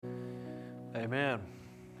Amen.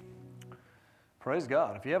 Praise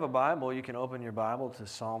God. If you have a Bible, you can open your Bible to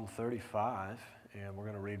Psalm 35, and we're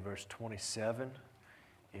going to read verse 27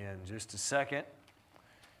 in just a second.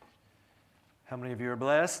 How many of you are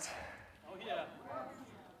blessed? Oh,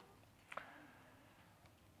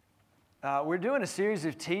 yeah. We're doing a series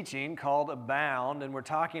of teaching called Abound, and we're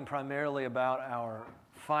talking primarily about our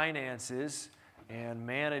finances and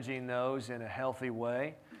managing those in a healthy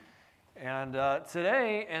way. And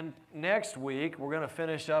today and next week, we're going to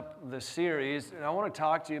finish up the series, and I want to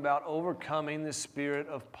talk to you about overcoming the spirit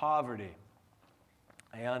of poverty.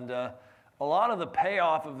 And a lot of the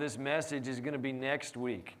payoff of this message is going to be next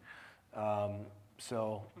week.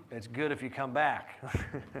 So it's good if you come back.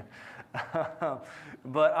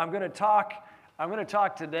 But I'm going to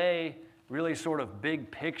talk today really sort of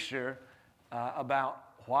big picture about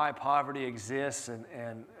why poverty exists,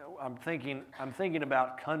 and I'm thinking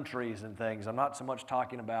about countries and things. I'm not so much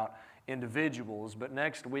talking about individuals, but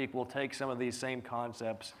next week we'll take some of these same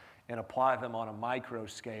concepts and apply them on a micro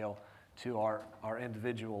scale to our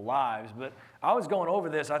individual lives. But I was going over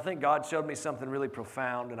this. I think God showed me something really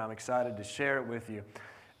profound, and I'm excited to share it with you.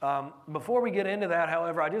 Before we get into that,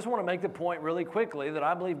 however, I just want to make the point really quickly that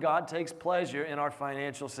I believe God takes pleasure in our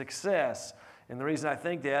financial success. And the reason I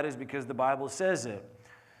think that is because the Bible says it.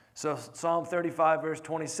 So Psalm 35 verse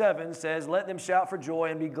 27 says, "Let them shout for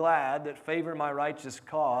joy and be glad that favor my righteous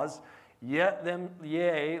cause. Let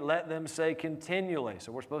them say continually."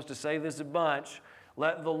 So we're supposed to say this a bunch.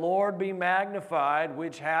 "Let the Lord be magnified,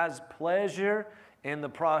 which has pleasure in the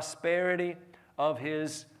prosperity of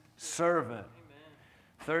his servant." Amen.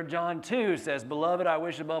 3 John 2 says, "Beloved, I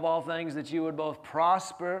wish above all things that you would both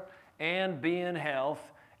prosper and be in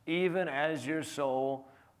health, even as your soul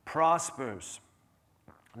prospers."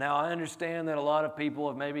 Now, I understand that a lot of people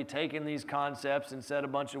have maybe taken these concepts and said a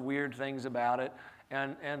bunch of weird things about it.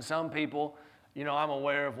 And some people, I'm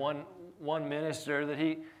aware of one minister that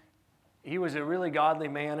he was a really godly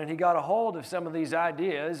man, and he got a hold of some of these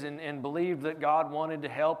ideas and believed that God wanted to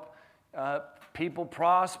help people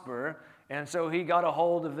prosper. And so he got a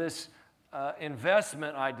hold of this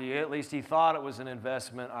investment idea. At least he thought it was an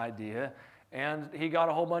investment idea. And he got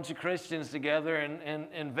a whole bunch of Christians together and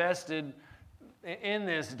invested in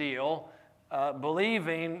this deal,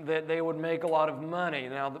 believing that they would make a lot of money.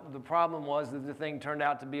 Now, the problem was that the thing turned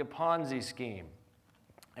out to be a Ponzi scheme.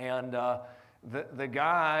 And the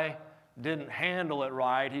guy didn't handle it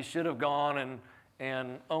right. He should have gone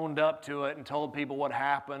and owned up to it and told people what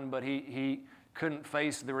happened, but he couldn't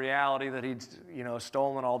face the reality that he'd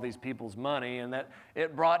stolen all these people's money, and that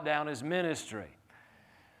it brought down his ministry.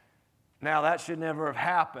 Now, that should never have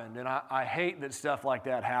happened, and I hate that stuff like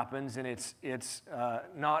that happens, and it's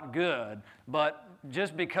not good. But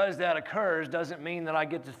just because that occurs doesn't mean that I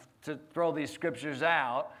get to throw these scriptures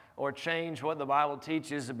out or change what the Bible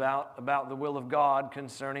teaches about the will of God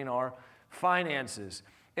concerning our finances.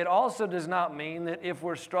 It also does not mean that if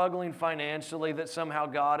we're struggling financially that somehow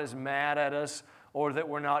God is mad at us or that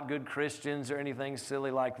we're not good Christians or anything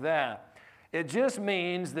silly like that. It just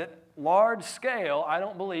means that large scale, I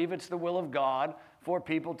don't believe it's the will of God for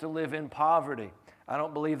people to live in poverty. I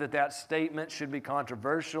don't believe that statement should be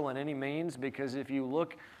controversial in any means, because if you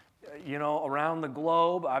look, around the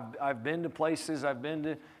globe, I've been to places, I've been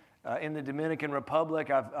to in the Dominican Republic,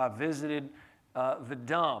 I've visited the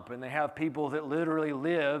dump, and they have people that literally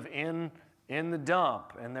live in the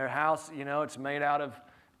dump, and their house, it's made out of,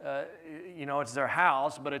 it's their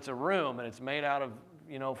house, but it's a room, and it's made out of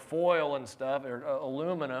foil and stuff, or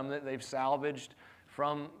aluminum that they've salvaged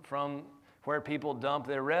from where people dump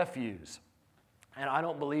their refuse. And I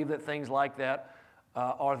don't believe that things like that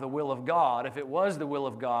are the will of God. If it was the will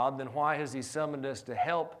of God, then why has He summoned us to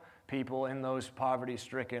help people in those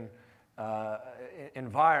poverty-stricken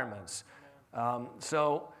environments?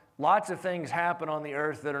 So lots of things happen on the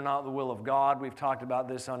earth that are not the will of God. We've talked about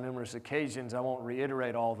this on numerous occasions. I won't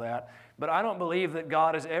reiterate all that. But I don't believe that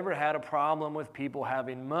God has ever had a problem with people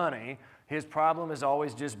having money. His problem has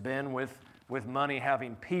always just been with money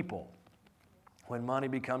having people. When money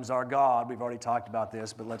becomes our God, we've already talked about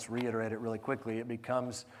this, but let's reiterate it really quickly. It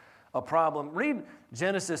becomes a problem. Read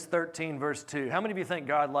Genesis 13, verse 2. How many of you think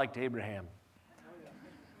God liked Abraham?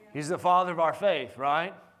 He's the father of our faith,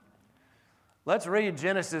 right? Let's read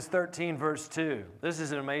Genesis 13, verse 2. This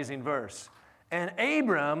is an amazing verse. "And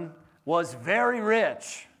Abram was very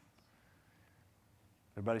rich."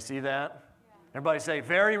 Everybody see that? Yeah. Everybody say,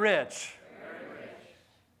 very rich. Very rich.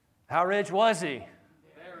 How rich was he?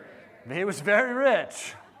 Very rich. He was very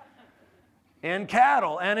rich. In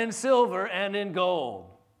cattle and in silver and in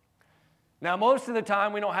gold. Now, most of the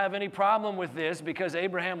time, we don't have any problem with this because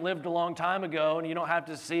Abraham lived a long time ago, and you don't have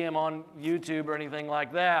to see him on YouTube or anything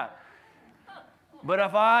like that. But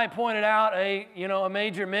if I pointed out a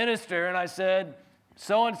major minister and I said,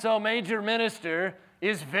 so-and-so major minister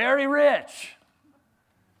is very rich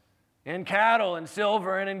in cattle and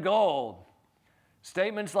silver and in gold,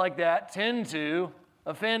 statements like that tend to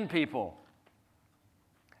offend people.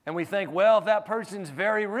 And we think, well, if that person's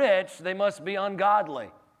very rich, they must be ungodly.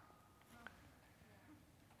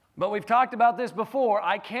 But we've talked about this before.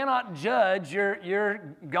 I cannot judge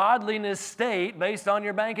your godliness state based on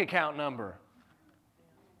your bank account number.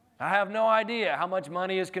 I have no idea how much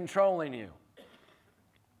money is controlling you.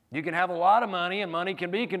 You can have a lot of money and money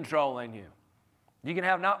can be controlling you. You can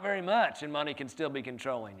have not very much and money can still be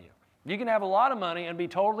controlling you. You can have a lot of money and be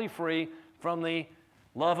totally free from the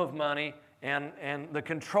love of money and the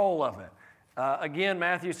control of it. Again,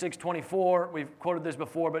 Matthew 6:24, we've quoted this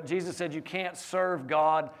before, but Jesus said you can't serve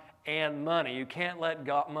God and money. You can't let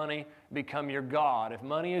money become your God. If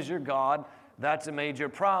money is your God, that's a major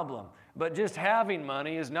problem. But just having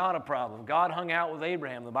money is not a problem. God hung out with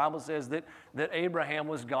Abraham. The Bible says that Abraham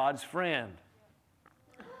was God's friend.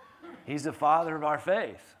 He's the father of our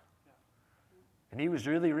faith. And he was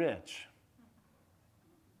really rich.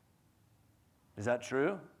 Is that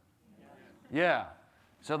true? Yeah.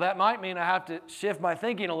 So that might mean I have to shift my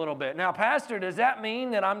thinking a little bit. Now, Pastor, does that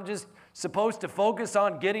mean that I'm just supposed to focus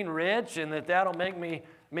on getting rich and that'll make me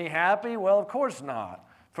happy? Well, of course not.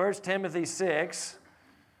 1 Timothy 6,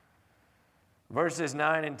 verses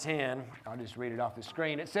 9 and 10. I'll just read it off the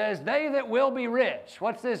screen. It says, they that will be rich.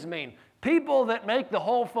 What's this mean? People that make the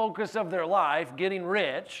whole focus of their life getting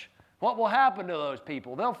rich, what will happen to those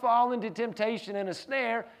people? They'll fall into temptation and a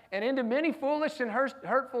snare and into many foolish and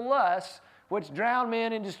hurtful lusts, which drown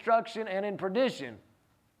men in destruction and in perdition.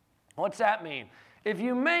 What's that mean? If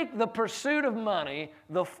you make the pursuit of money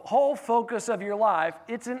the whole focus of your life,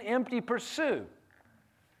 it's an empty pursuit.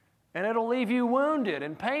 And it'll leave you wounded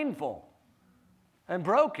and painful and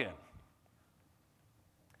broken.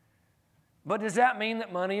 But does that mean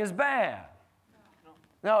that money is bad?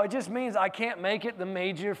 No, it just means I can't make it the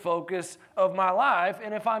major focus of my life.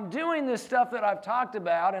 And if I'm doing this stuff that I've talked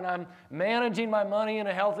about and I'm managing my money in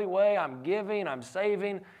a healthy way, I'm giving, I'm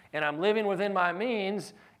saving, and I'm living within my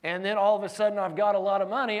means, and then all of a sudden I've got a lot of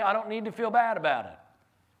money, I don't need to feel bad about it.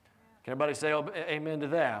 Can everybody say amen to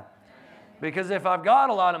that? Because if I've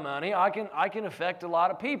got a lot of money, I can affect a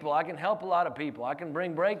lot of people. I can help a lot of people. I can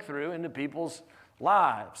bring breakthrough into people's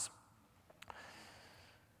lives.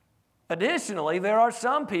 Additionally, there are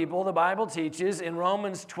some people, the Bible teaches in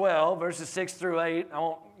Romans 12, verses 6 through 8, I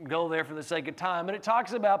won't go there for the sake of time, but it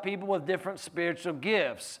talks about people with different spiritual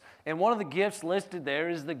gifts. And one of the gifts listed there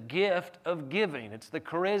is the gift of giving. It's the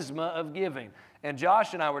charisma of giving. And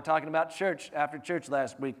Josh and I were talking about church after church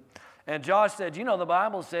last week. And Josh said, the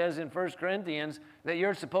Bible says in 1 Corinthians that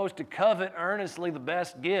you're supposed to covet earnestly the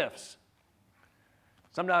best gifts.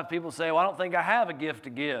 Sometimes people say, well, I don't think I have a gift to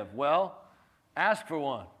give. Well, ask for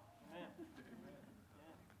one.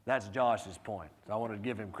 That's Josh's point. So I wanted to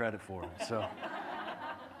give him credit for it. So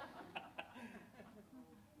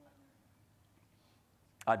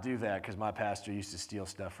I do that because my pastor used to steal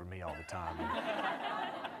stuff from me all the time.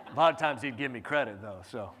 A lot of times he'd give me credit, though.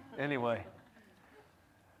 So anyway.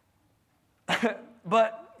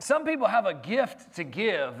 But some people have a gift to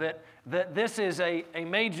give that this is a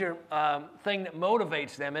major thing that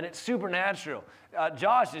motivates them, and it's supernatural.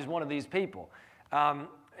 Josh is one of these people, and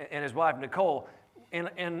his wife, Nicole.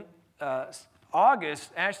 In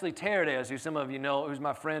August, Ashley Teradez, who some of you know, who's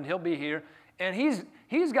my friend, he'll be here. And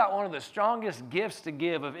he's got one of the strongest gifts to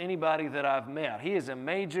give of anybody that I've met. He is a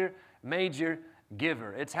major, major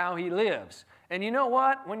giver. It's how he lives. And you know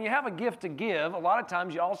what? When you have a gift to give, a lot of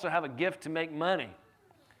times you also have a gift to make money.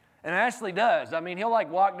 And Ashley does. I mean, he'll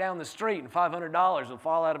walk down the street and $500 will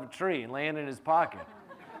fall out of a tree and land in his pocket.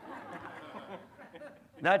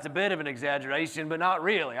 That's a bit of an exaggeration, but not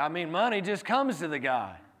really. I mean, money just comes to the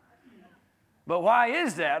guy. But why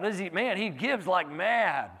is that? He gives like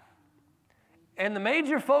mad. And the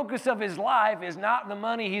major focus of his life is not the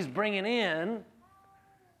money he's bringing in,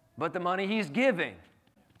 but the money he's giving.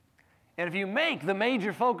 And if you make the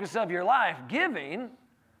major focus of your life giving,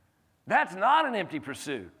 that's not an empty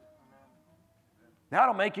pursuit.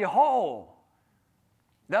 That'll make you whole.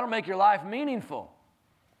 That'll make your life meaningful.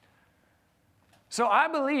 So I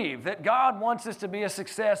believe that God wants us to be a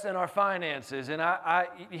success in our finances, and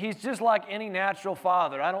He's just like any natural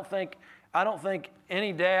father. I don't think I don't think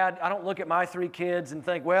any dad, I don't look at my 3 kids and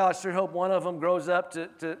think, well, I sure hope one of them grows up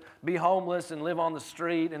to be homeless and live on the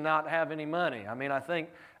street and not have any money. I mean, I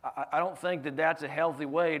don't think that that's a healthy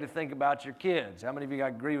way to think about your kids. How many of you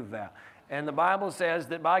agree with that? And the Bible says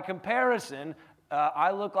that by comparison,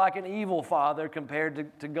 I look like an evil father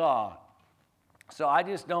compared to God. So I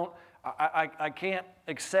just don't, I can't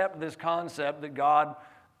accept this concept that God,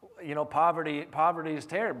 poverty is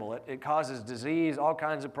terrible. It causes disease, all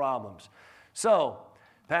kinds of problems. So,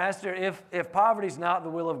 Pastor, if poverty is not the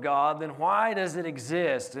will of God, then why does it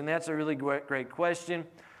exist? And that's a really great question.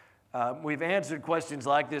 We've answered questions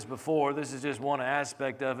like this before. This is just one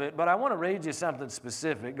aspect of it. But I want to read you something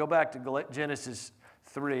specific. Go back to Genesis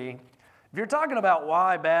 3. If you're talking about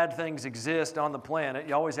why bad things exist on the planet,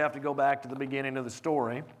 you always have to go back to the beginning of the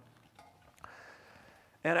story.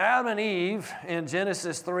 And Adam and Eve, in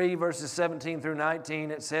Genesis 3, verses 17 through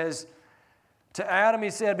 19, it says, to Adam he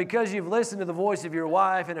said, because you've listened to the voice of your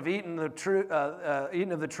wife and have eaten of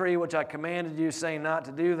the tree which I commanded you, saying not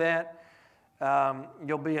to do that,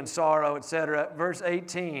 you'll be in sorrow, etc. Verse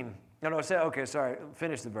 18.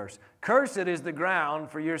 Finish the verse. Cursed is the ground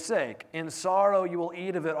for your sake. In sorrow you will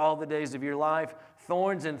eat of it all the days of your life.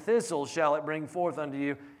 Thorns and thistles shall it bring forth unto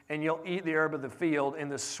you, and you'll eat the herb of the field. In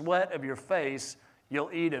the sweat of your face you'll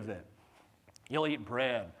eat of it. You'll eat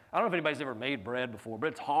bread. I don't know if anybody's ever made bread before, but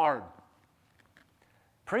it's hard.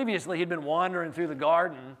 Previously, he'd been wandering through the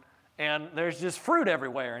garden, and there's just fruit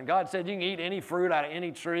everywhere. And God said you can eat any fruit out of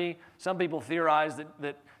any tree. Some people theorize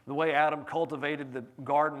that the way Adam cultivated the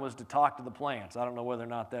garden was to talk to the plants. I don't know whether or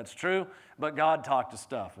not that's true, but God talked to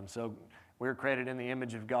stuff. And so we're created in the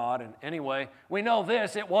image of God. And anyway, we know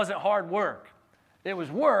this, it wasn't hard work. It was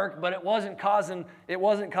work, but it wasn't causing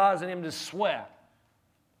him to sweat.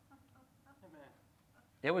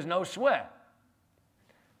 It was no sweat.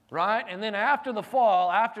 Right? And then after the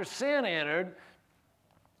fall, after sin entered,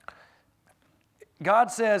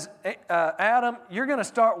 God says, Adam, you're going to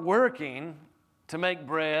start working to make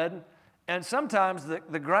bread, and sometimes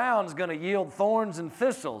the ground's going to yield thorns and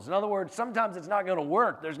thistles. In other words, sometimes it's not going to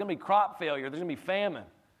work. There's going to be crop failure. There's going to be famine.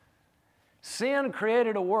 Sin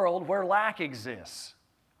created a world where lack exists.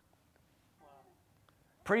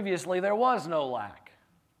 Previously, there was no lack,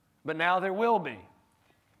 but now there will be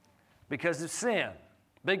because of sin.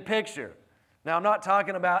 Big picture. Now, I'm not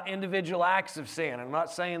talking about individual acts of sin. I'm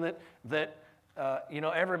not saying that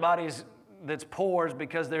everybody's that's poor is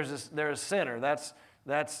because they're a sinner. That's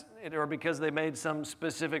or because they made some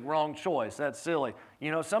specific wrong choice. That's silly.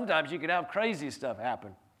 Sometimes you can have crazy stuff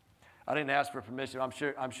happen. I didn't ask for permission. I'm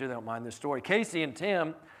sure they don't mind this story. Casey and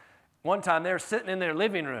Tim, one time they were sitting in their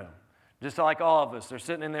living room, just like all of us. They're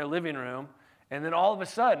sitting in their living room, and then all of a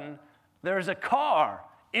sudden, there's a car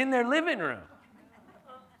in their living room.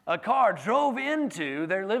 A car drove into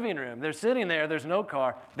their living room. They're sitting there, there's no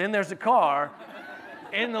car. Then there's a car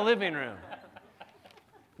in the living room.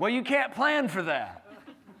 Well, you can't plan for that.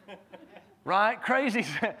 Right?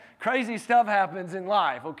 Crazy stuff happens in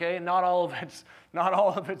life, okay? And not all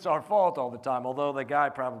of it's our fault all the time, although the guy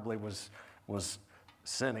probably was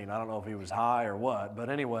sinning. I don't know if he was high or what, but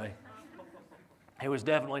anyway. He was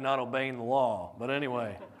definitely not obeying the law, but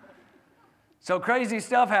anyway. So crazy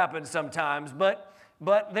stuff happens sometimes, but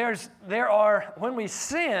when we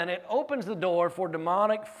sin, it opens the door for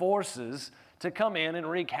demonic forces to come in and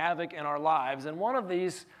wreak havoc in our lives. And one of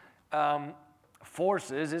these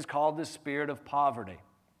forces is called the spirit of poverty.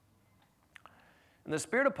 And the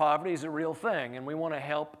spirit of poverty is a real thing, and we want to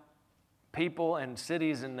help people and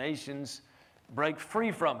cities and nations break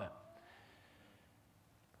free from it.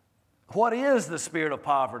 What is the spirit of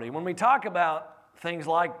poverty? When we talk about things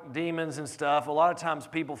like demons and stuff, a lot of times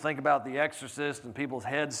people think about The Exorcist and people's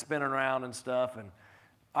heads spinning around and stuff. And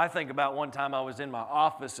I think about one time I was in my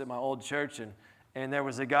office at my old church, and there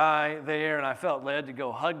was a guy there, and I felt led to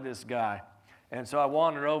go hug this guy. And so I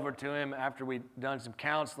wandered over to him after we'd done some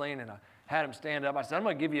counseling, and I had him stand up. I said, I'm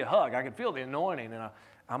going to give you a hug. I could feel the anointing. And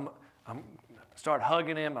I start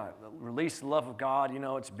hugging him. I release the love of God.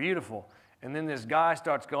 It's beautiful. And then this guy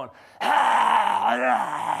starts going,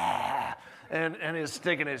 and he's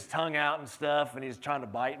sticking his tongue out and stuff, and he's trying to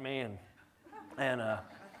bite me, and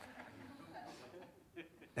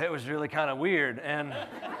it was really kind of weird. And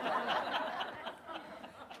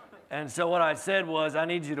so what I said was, I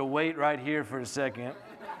need you to wait right here for a second,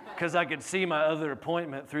 because I could see my other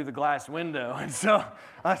appointment through the glass window. And so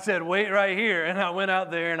I said, wait right here. And I went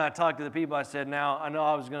out there and I talked to the people. I said, now, I know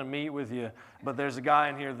I was going to meet with you, but there's a guy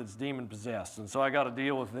in here that's demon possessed. And so I got to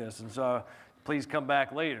deal with this. And so please come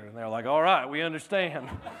back later. And they're like, all right, we understand.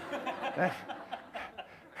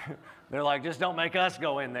 They're like, just don't make us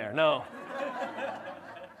go in there. No.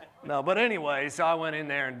 No, but anyway, so I went in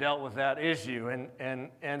there and dealt with that issue.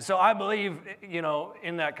 And so I believe,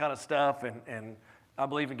 in that kind of stuff, and I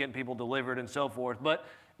believe in getting people delivered and so forth. But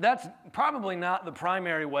that's probably not the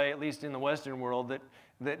primary way, at least in the Western world,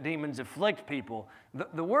 that demons afflict people.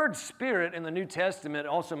 The word spirit in the New Testament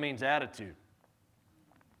also means attitude.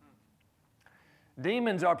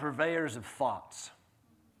 Demons are purveyors of thoughts.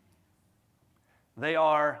 They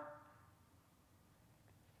are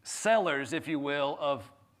sellers, if you will,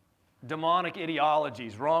 of demonic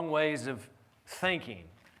ideologies, wrong ways of thinking,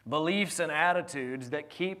 beliefs and attitudes that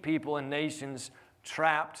keep people and nations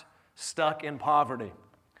trapped, stuck in poverty.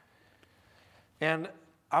 And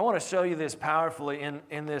I want to show you this powerfully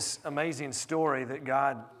in this amazing story that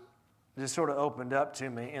God just sort of opened up to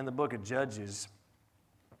me in the book of Judges.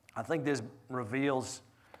 I think this reveals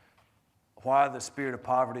why the spirit of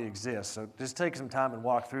poverty exists. So just take some time and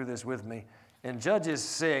walk through this with me. In Judges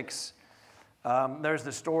 6, there's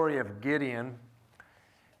the story of Gideon.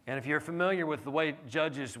 And if you're familiar with the way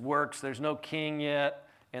Judges works, there's no king yet,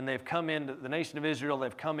 and they've come into the nation of Israel,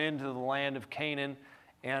 they've come into the land of Canaan,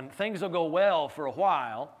 and things will go well for a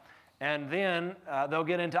while, and then they'll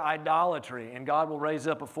get into idolatry, and God will raise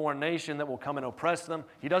up a foreign nation that will come and oppress them.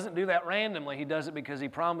 He doesn't do that randomly. He does it because He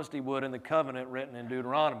promised He would in the covenant written in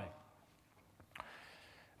Deuteronomy.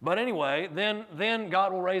 But anyway, then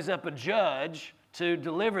God will raise up a judge to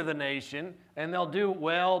deliver the nation, and they'll do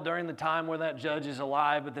well during the time where that judge is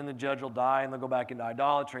alive, but then the judge will die and they'll go back into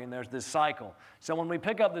idolatry, and there's this cycle. So when we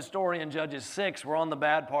pick up the story in Judges 6, we're on the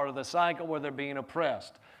bad part of the cycle where they're being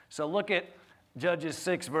oppressed. So look at Judges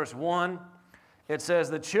 6, verse 1. It says,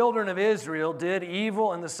 "The children of Israel did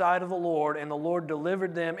evil in the sight of the Lord, and the Lord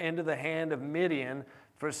delivered them into the hand of Midian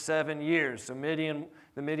for 7 years." So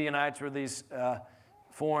the Midianites were these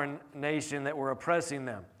foreign nation that were oppressing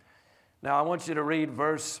them. Now I want you to read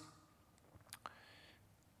verse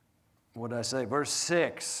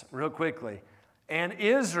 6 real quickly. "And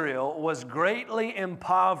Israel was greatly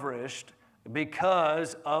impoverished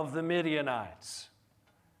because of the Midianites."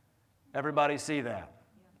 Everybody see that?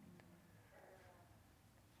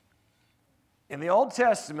 In the Old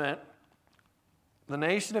Testament, the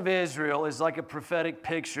nation of Israel is like a prophetic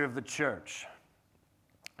picture of the church.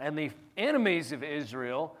 And the enemies of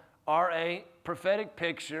Israel are a prophetic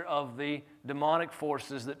picture of the demonic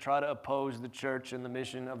forces that try to oppose the church and the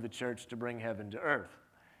mission of the church to bring heaven to earth.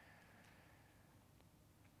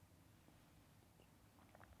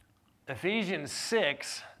 Ephesians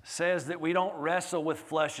 6 says that we don't wrestle with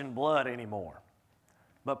flesh and blood anymore,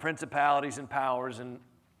 but principalities and powers and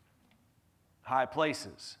high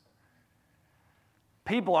places.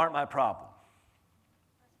 People aren't my problem.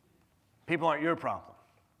 People aren't your problem.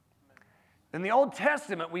 In the Old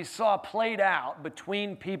Testament, we saw played out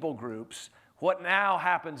between people groups what now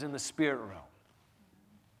happens in the spirit realm.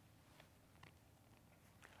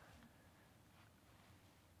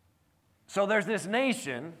 So there's this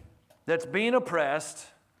nation that's being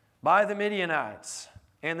oppressed by the Midianites,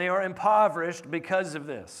 and they are impoverished because of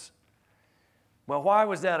this. Well, why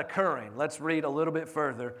was that occurring? Let's read a little bit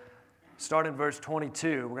further. Start in verse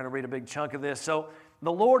 22. We're going to read a big chunk of this. So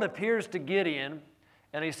the Lord appears to Gideon,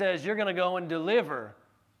 and He says, "You're going to go and deliver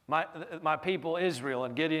my people Israel."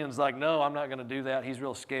 And Gideon's like, "No, I'm not going to do that." He's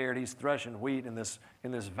real scared. He's threshing wheat in this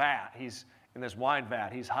vat. He's in this wine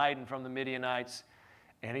vat. He's hiding from the Midianites.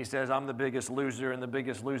 And he says, "I'm the biggest loser in the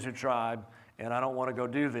biggest loser tribe, and I don't want to go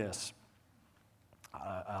do this."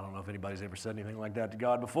 I don't know if anybody's ever said anything like that to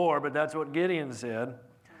God before, but that's what Gideon said.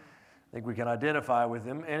 I think we can identify with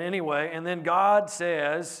him. And anyway, and then God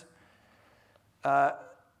says,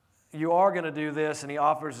 "You are going to do this," and He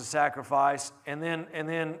offers a sacrifice. And then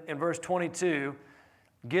in verse 22,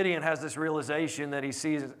 Gideon has this realization that he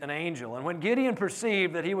sees an angel. "And when Gideon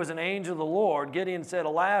perceived that he was an angel of the Lord, Gideon said,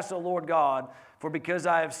 'Alas, O Lord God, for because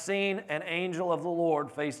I have seen an angel of the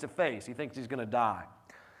Lord face to face.'" He thinks he's going to die.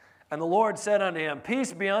 "And the Lord said unto him,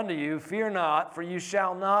 'Peace be unto you, fear not, for you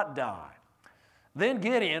shall not die.' Then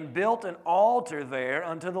Gideon built an altar there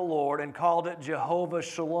unto the Lord and called it Jehovah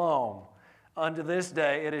Shalom. Unto this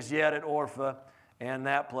day it is yet at Orpha and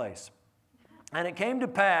that place. And it came to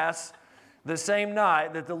pass the same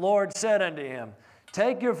night that the Lord said unto him,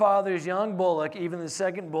 'Take your father's young bullock, even the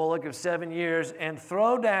second bullock of 7 years, and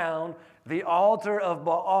throw down the altar of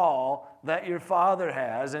Baal that your father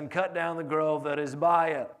has, and cut down the grove that is by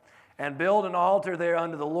it, and build an altar there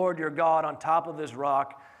unto the Lord your God on top of this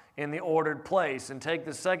rock in the ordered place. And take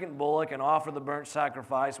the second bullock and offer the burnt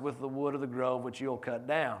sacrifice with the wood of the grove which you'll cut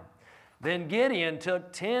down.' Then Gideon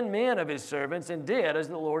took 10 men of his servants and did as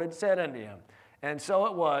the Lord had said unto him. And so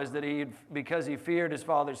it was that because he feared his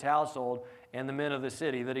father's household and the men of the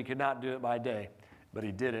city, that he could not do it by day but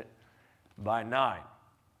he did it by night.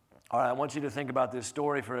 All right, I want you to think about this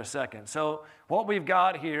story for a second. So what we've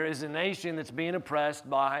got here is a nation that's being oppressed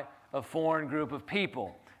by a foreign group of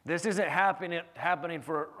people. This isn't happening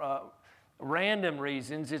for random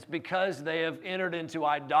reasons. It's because they have entered into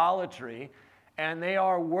idolatry, and they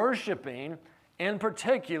are worshiping, in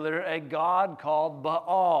particular, a god called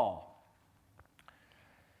Baal.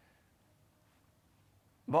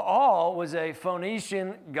 Baal was a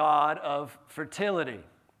Phoenician god of fertility.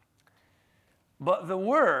 But the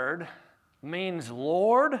word means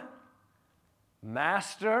Lord,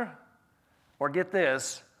 master, or get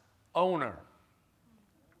this, owner.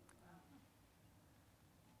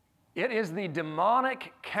 It is the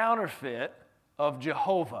demonic counterfeit of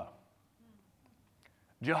Jehovah.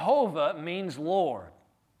 Jehovah means Lord.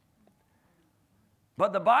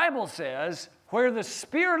 But the Bible says, where the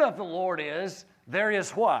Spirit of the Lord is, there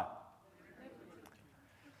is what?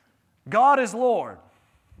 God is Lord.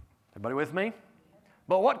 Everybody with me?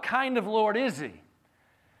 But what kind of Lord is He?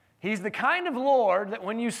 He's the kind of Lord that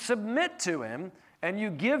when you submit to Him and you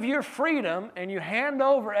give your freedom and you hand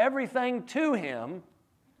over everything to Him,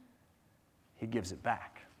 He gives it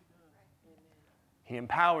back. He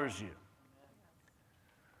empowers you.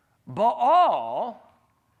 Baal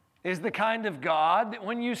is the kind of God that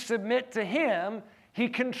when you submit to Him, He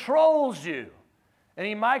controls you. And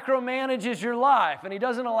He micromanages your life, and He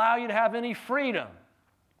doesn't allow you to have any freedom.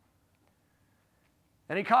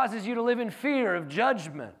 And He causes you to live in fear of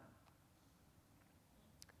judgment.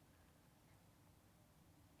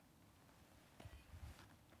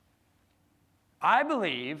 I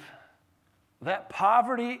believe that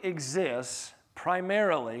poverty exists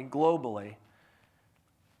primarily, globally,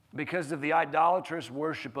 because of the idolatrous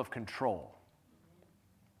worship of control.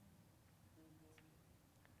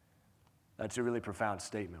 That's a really profound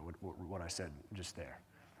statement, what I said just there.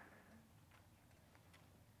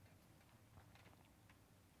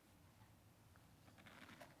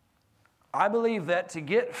 I believe that to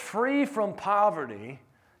get free from poverty,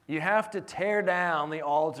 you have to tear down the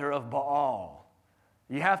altar of Baal.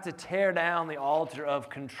 You have to tear down the altar of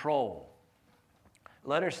control.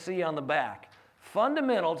 Letter C on the back.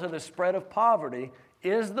 Fundamental to the spread of poverty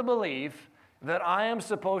is the belief that I am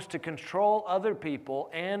supposed to control other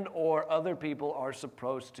people and or other people are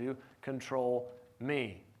supposed to control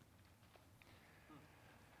me.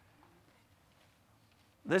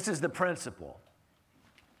 This is the principle.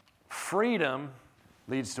 Freedom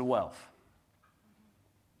leads to wealth,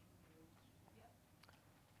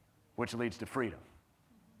 which leads to freedom,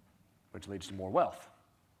 which leads to more wealth.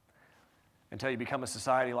 Until you become a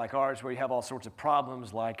society like ours where you have all sorts of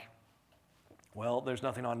problems like, well, there's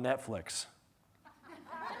nothing on Netflix.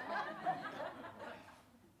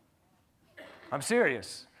 I'm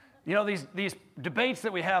serious. You know, these debates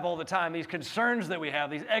that we have all the time, these concerns that we have,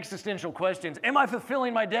 these existential questions, am I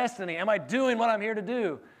fulfilling my destiny? Am I doing what I'm here to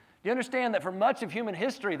do? Do you understand that for much of human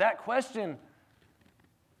history, that question,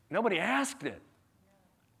 nobody asked it?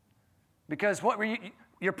 Because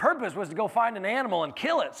your purpose was to go find an animal and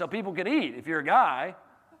kill it so people could eat if you're a guy.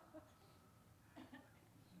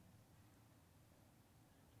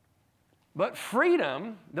 But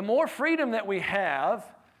freedom, the more freedom that we have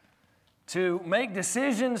to make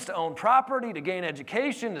decisions, to own property, to gain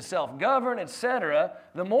education, to self-govern, etc.,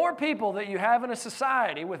 the more people that you have in a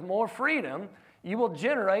society with more freedom, you will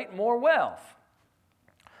generate more wealth.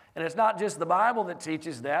 And it's not just the Bible that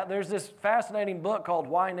teaches that. There's this fascinating book called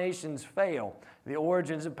Why Nations Fail, The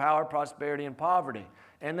Origins of Power, Prosperity, and Poverty.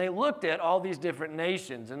 And they looked at all these different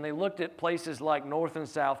nations, and they looked at places like North and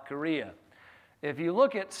South Korea. If you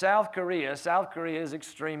look at South Korea is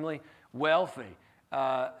extremely wealthy.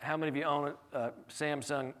 How many of you own a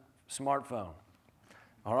Samsung smartphone?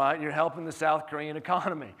 All right, you're helping the South Korean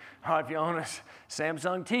economy. All right, if you own a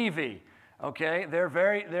Samsung TV, okay,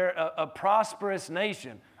 they're a prosperous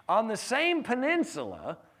nation. On the same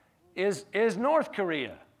peninsula is North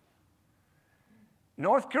Korea.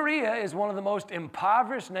 North Korea is one of the most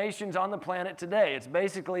impoverished nations on the planet today. It's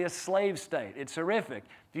basically a slave state. It's horrific.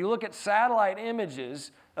 If you look at satellite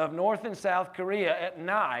images of North and South Korea at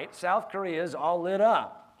night, South Korea is all lit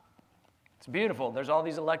up. It's beautiful. There's all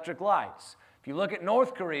these electric lights. If you look at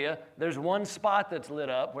North Korea, there's one spot that's lit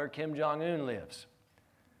up where Kim Jong-un lives.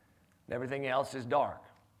 Everything else is dark.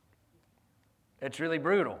 It's really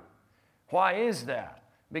brutal. Why is that?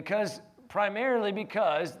 Primarily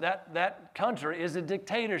because that country is a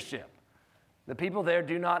dictatorship. The people there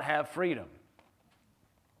do not have freedom.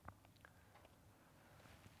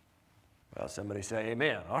 Well, somebody say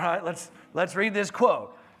amen. All right, let's read this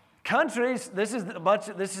quote. Countries, this is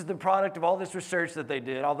the product of all this research that they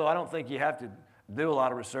did, although I don't think you have to do a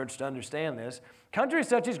lot of research to understand this. Countries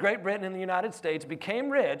such as Great Britain and the United States became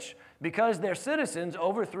rich because their citizens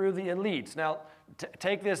overthrew the elites. Now,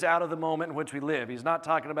 take this out of the moment in which we live. He's not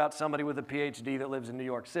talking about somebody with a PhD that lives in New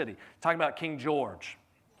York City. He's talking about King George.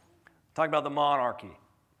 He's talking about the monarchy.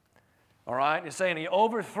 All right? He's saying he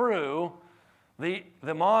overthrew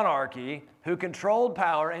the monarchy who controlled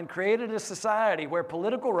power and created a society where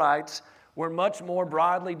political rights were much more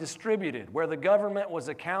broadly distributed, where the government was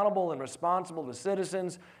accountable and responsible to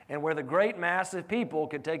citizens, and where the great mass of people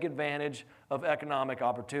could take advantage of economic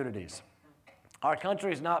opportunities. Our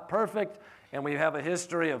country is not perfect, and we have a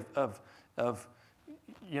history of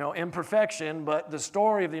imperfection, but the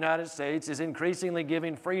story of the United States is increasingly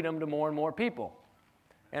giving freedom to more and more people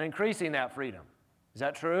and increasing that freedom. Is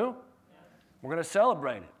that true? We're going to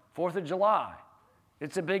celebrate it. 4th of July.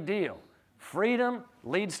 It's a big deal. Freedom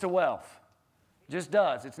leads to wealth. Just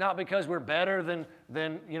does. It's not because we're better than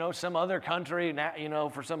some other country,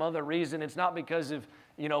 for some other reason. It's not because of,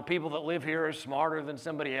 people that live here are smarter than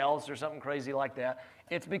somebody else or something crazy like that.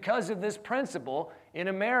 It's because of this principle. In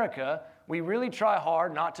America, we really try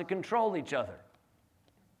hard not to control each other.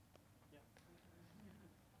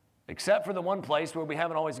 Except for the one place where we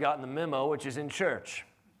haven't always gotten the memo, which is in church.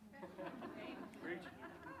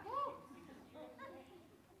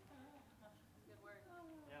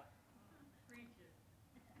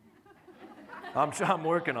 I'm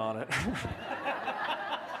working on it.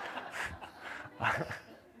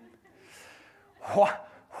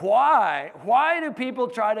 Why do people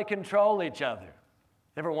try to control each other?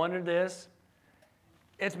 Ever wondered this?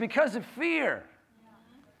 It's because of fear.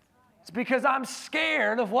 It's because I'm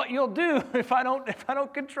scared of what you'll do if I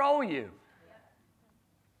don't control you.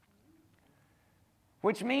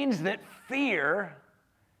 Which means that fear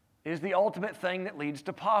is the ultimate thing that leads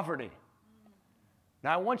to poverty.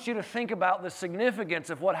 Now, I want you to think about the significance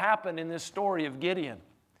of what happened in this story of Gideon.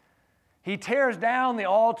 He tears down the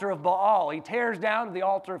altar of Baal. He tears down the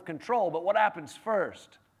altar of control. But what happens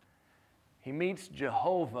first? He meets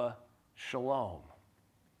Jehovah Shalom.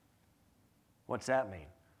 What's that mean?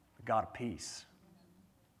 The God of peace.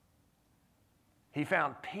 He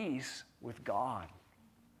found peace with God.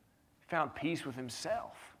 He found peace with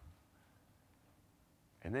himself.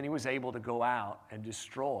 And then he was able to go out and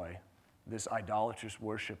destroy this idolatrous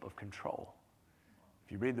worship of control.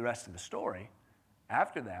 If you read the rest of the story,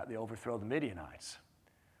 after that, they overthrow the Midianites.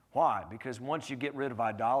 Why? Because once you get rid of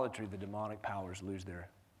idolatry, the demonic powers lose their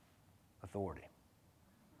authority.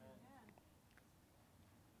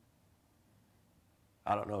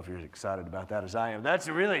 I don't know if you're as excited about that as I am. That's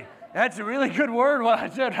a really good word, what I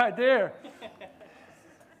said right there.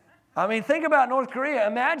 I mean, think about North Korea.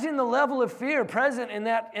 Imagine the level of fear present in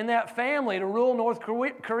that family to rule North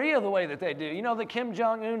Korea the way that they do. You know that Kim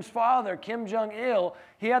Jong-un's father, Kim Jong-il,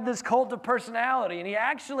 he had this cult of personality, and he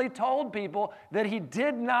actually told people that he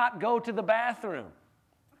did not go to the bathroom.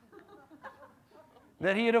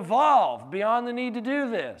 That he had evolved beyond the need to do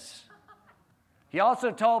this. He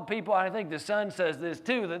also told people, I think the Sun says this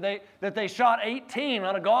too, that they shot 18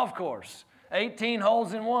 on a golf course. 18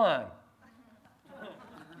 holes in one.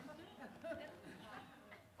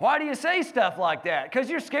 Why do you say stuff like that? Because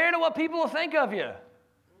you're scared of what people will think of you.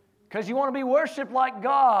 Because you want to be worshiped like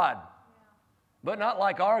God, but not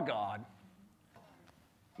like our God.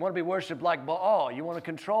 You want to be worshiped like Baal. You want to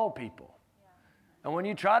control people. And when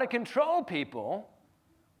you try to control people,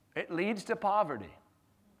 it leads to poverty.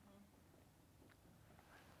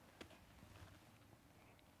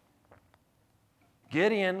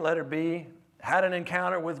 Gideon, letter B, had an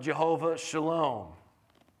encounter with Jehovah Shalom.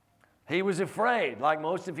 He was afraid, like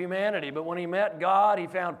most of humanity, but when he met God, he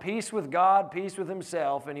found peace with God, peace with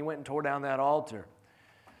himself, and he went and tore down that altar.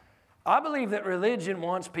 I believe that religion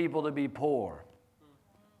wants people to be poor.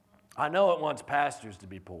 I know it wants pastors to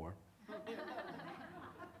be poor.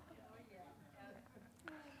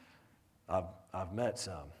 I've met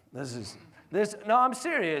some. No, I'm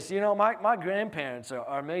serious. You know, my grandparents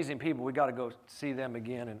are amazing people. We got to go see them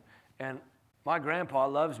again, and my grandpa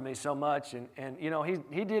loves me so much, and you know,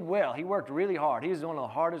 he did well. He worked really hard. He was one of the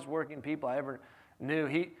hardest working people I ever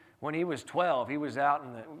knew. When he was 12, he was out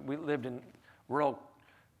we lived in rural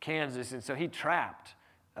Kansas, and so he trapped,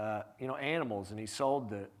 animals, and he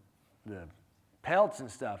sold the pelts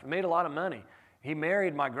and stuff. He made a lot of money. He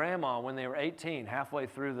married my grandma when they were 18, halfway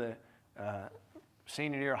through the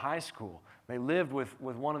senior year of high school. They lived with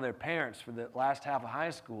one of their parents for the last half of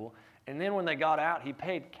high school, and then when they got out, he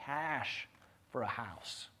paid cash for a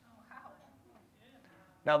house.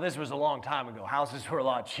 Now, this was a long time ago. Houses were a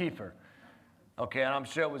lot cheaper. Okay, and I'm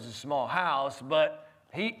sure it was a small house, but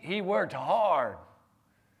he worked hard.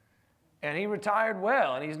 And he retired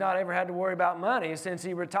well, and he's not ever had to worry about money since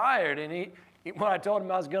he retired. And when I told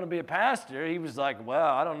him I was going to be a pastor, he was like,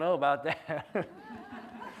 well, I don't know about that.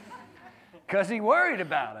 Because he worried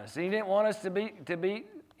about us. He didn't want us to be,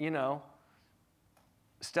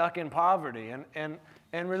 stuck in poverty.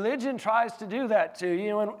 And religion tries to do that to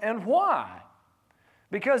you. And why?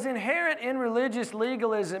 Because inherent in religious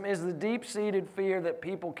legalism is the deep-seated fear that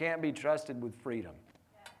people can't be trusted with freedom.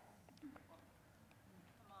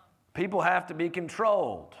 People have to be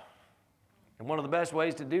controlled. And one of the best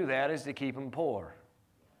ways to do that is to keep them poor.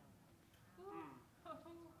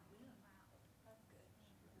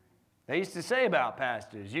 They used to say about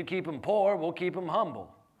pastors, you keep them poor, we'll keep them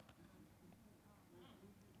humble.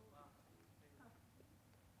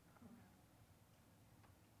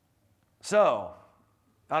 So,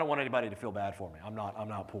 I don't want anybody to feel bad for me. I'm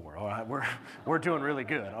not poor. All right, we're doing really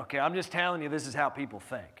good. Okay, I'm just telling you this is how people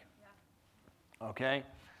think. Okay?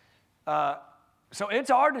 So it's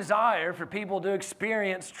our desire for people to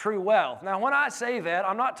experience true wealth. Now, when I say that,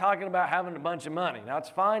 I'm not talking about having a bunch of money. Now, it's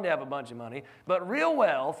fine to have a bunch of money, but real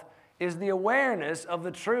wealth is the awareness of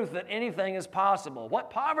the truth that anything is possible. What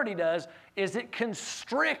poverty does is it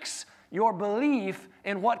constricts your belief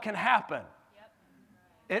in what can happen.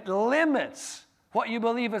 It limits what you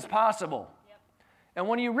believe is possible. And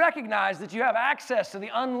when you recognize that you have access to the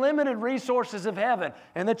unlimited resources of heaven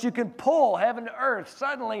and that you can pull heaven to earth,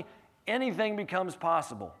 suddenly anything becomes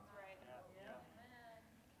possible.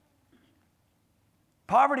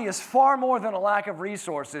 Poverty is far more than a lack of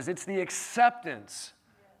resources. It's the acceptance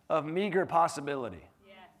of meager possibility.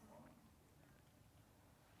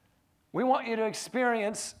 We want you to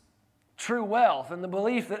experience true wealth and the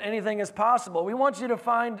belief that anything is possible. We want you to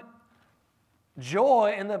find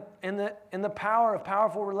joy in the power of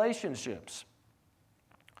powerful relationships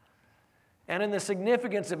and in the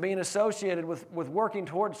significance of being associated with working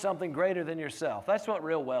towards something greater than yourself. That's what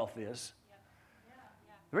real wealth is.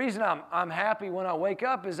 The reason I'm happy when I wake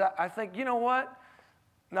up is I think, you know what?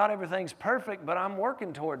 Not everything's perfect, but I'm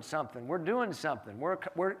working towards something. We're doing something.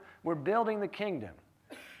 We're building the kingdom.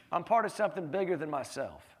 I'm part of something bigger than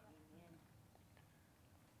myself.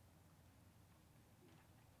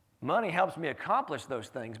 Money helps me accomplish those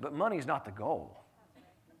things, but money's not the goal.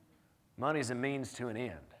 Money's a means to an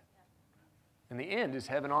end. And the end is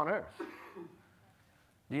heaven on earth.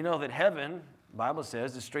 Do you know that heaven, the Bible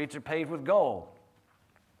says, the streets are paved with gold?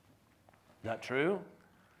 Is that true?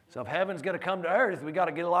 So if heaven's going to come to earth, we got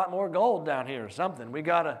to get a lot more gold down here or something. We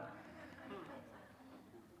got to...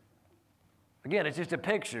 Again, it's just a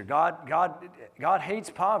picture. God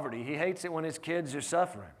hates poverty. He hates it when his kids are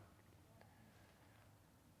suffering.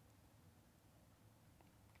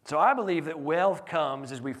 So I believe that wealth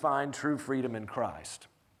comes as we find true freedom in Christ.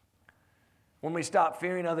 When we stop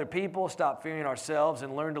fearing other people, stop fearing ourselves,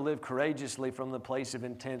 and learn to live courageously from the place of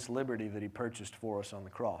intense liberty that he purchased for us on the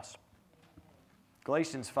cross.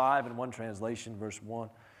 Galatians 5, in one translation, verse 1,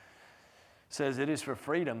 says, "It is for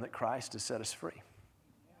freedom that Christ has set us free."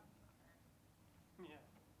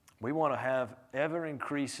 We want to have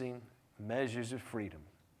ever-increasing measures of freedom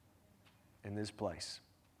in this place.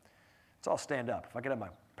 Let's all stand up. If I could have my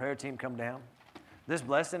prayer team come down. This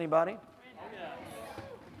bless anybody?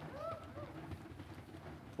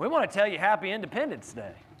 We want to tell you Happy Independence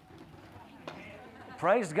Day.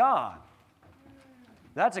 Praise God.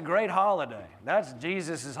 That's a great holiday. That's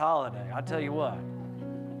Jesus' holiday. I tell you what,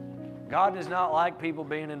 God does not like people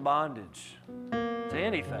being in bondage to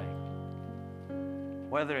anything,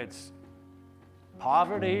 whether it's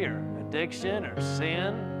poverty or addiction or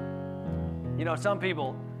sin. You know, some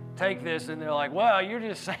people take this and they're like, well, you're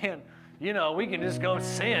just saying, we can just go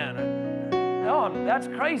sin. No, that's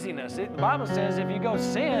craziness. The Bible says if you go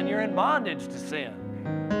sin, you're in bondage to sin.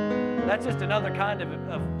 That's just another kind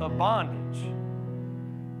of bondage.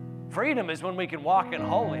 Freedom is when we can walk in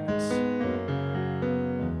holiness.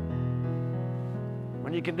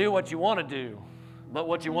 When you can do what you want to do, but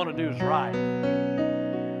what you want to do is right.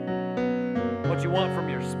 What you want from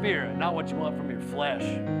your spirit, not what you want from your flesh.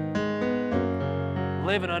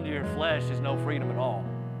 Living under your flesh is no freedom at all.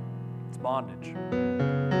 It's bondage.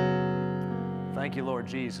 Thank you, Lord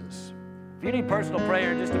Jesus. If you need personal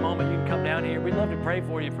prayer in just a moment, you can come down here. We'd love to pray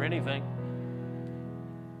for you for anything.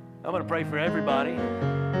 I'm going to pray for everybody,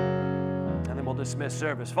 and then we'll dismiss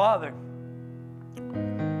service. Father,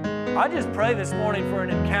 I just pray this morning for an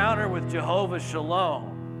encounter with Jehovah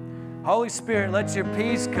Shalom. Holy Spirit, let your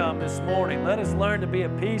peace come this morning. Let us learn to be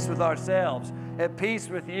at peace with ourselves, at peace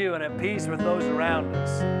with you, and at peace with those around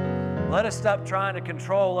us. Let us stop trying to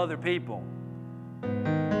control other people.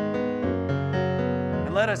 And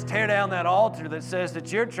And let us tear down that altar that says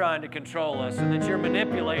that you're trying to control us and that you're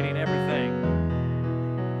manipulating everything.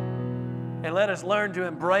 And let us learn to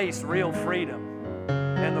embrace real freedom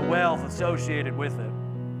and the wealth associated with it.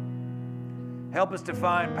 Help us to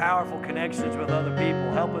find powerful connections with other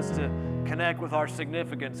people. Help us to connect with our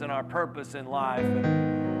significance and our purpose in life.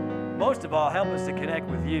 And most of all, help us to connect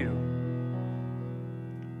with you.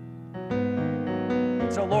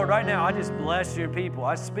 And so, Lord, right now, I just bless your people.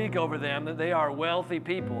 I speak over them that they are wealthy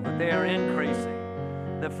people, that they are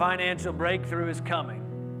increasing, that financial breakthrough is coming,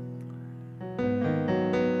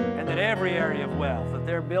 and that every area of wealth, that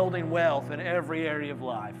they're building wealth in every area of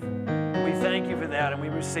life. We thank you for that, and we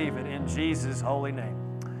receive it in Jesus' holy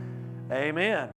name. Amen.